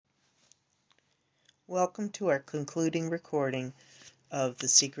Welcome to our concluding recording of The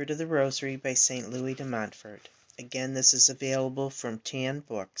Secret of the Rosary by St. Louis de Montfort. Again, this is available from Tan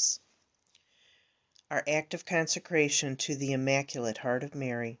Books. Our act of consecration to the Immaculate Heart of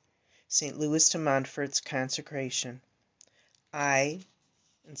Mary, St. Louis de Montfort's consecration. I,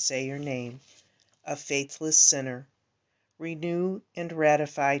 and say your name, a faithless sinner, renew and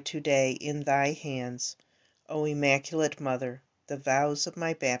ratify today in thy hands, O Immaculate Mother, the vows of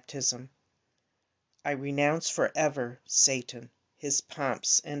my baptism. I renounce forever Satan, his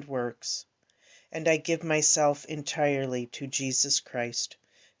pomps and works, and I give myself entirely to Jesus Christ,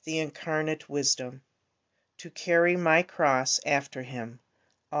 the incarnate wisdom, to carry my cross after him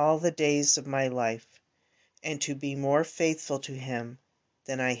all the days of my life, and to be more faithful to him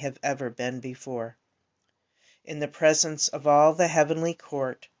than I have ever been before. In the presence of all the heavenly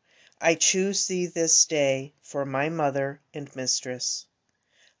court, I choose thee this day for my mother and mistress.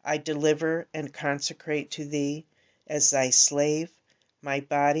 I deliver and consecrate to thee, as thy slave, my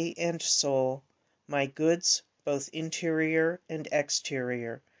body and soul, my goods both interior and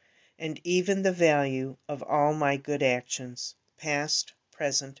exterior, and even the value of all my good actions, past,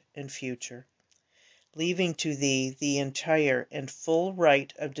 present, and future, leaving to thee the entire and full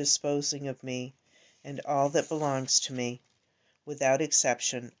right of disposing of me and all that belongs to me, without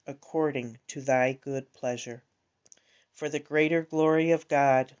exception, according to thy good pleasure. For the greater glory of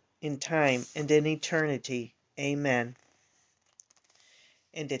God, in time and in eternity. Amen.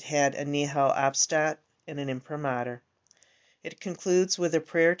 And it had a nihil obstat and an imprimatur. It concludes with a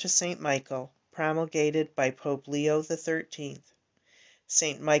prayer to St. Michael, promulgated by Pope Leo XIII.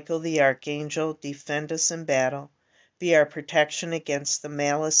 St. Michael the Archangel, defend us in battle, be our protection against the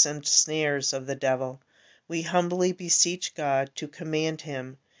malice and snares of the devil. We humbly beseech God to command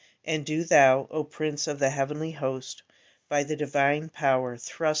him, and do thou, O Prince of the heavenly host, by the divine power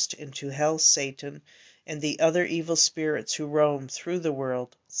thrust into hell Satan and the other evil spirits who roam through the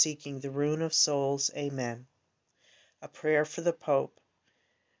world, seeking the ruin of souls. Amen. A prayer for the Pope.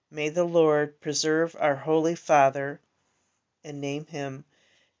 May the Lord preserve our Holy Father, and name him,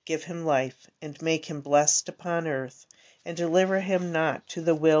 give him life, and make him blessed upon earth, and deliver him not to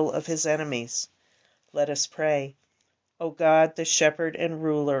the will of his enemies. Let us pray. O God, the shepherd and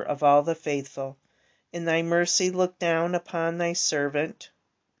ruler of all the faithful, in thy mercy look down upon thy servant,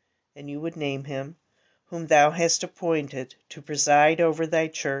 and you would name him, whom thou hast appointed to preside over thy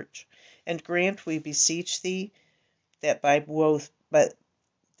church, and grant, we beseech thee, that by both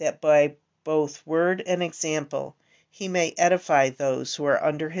word and example he may edify those who are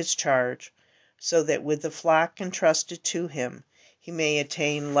under his charge, so that with the flock entrusted to him he may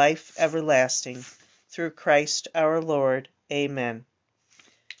attain life everlasting. Through Christ our Lord. Amen.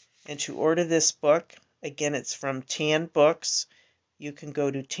 And to order this book, again, it's from Tan Books. You can go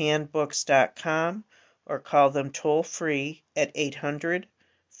to tanbooks.com or call them toll-free at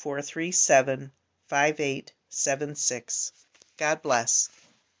 800-437-5876. God bless.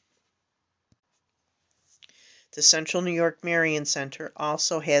 The Central New York Marian Center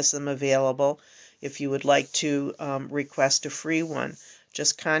also has them available if you would like to request a free one.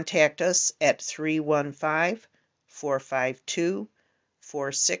 Just contact us at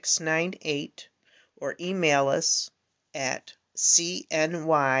 315-452-4698 or email us at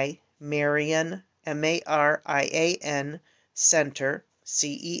cnymarian, MARIAN, center,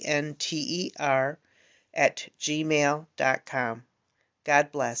 CENTER, at gmail.com.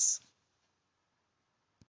 God bless.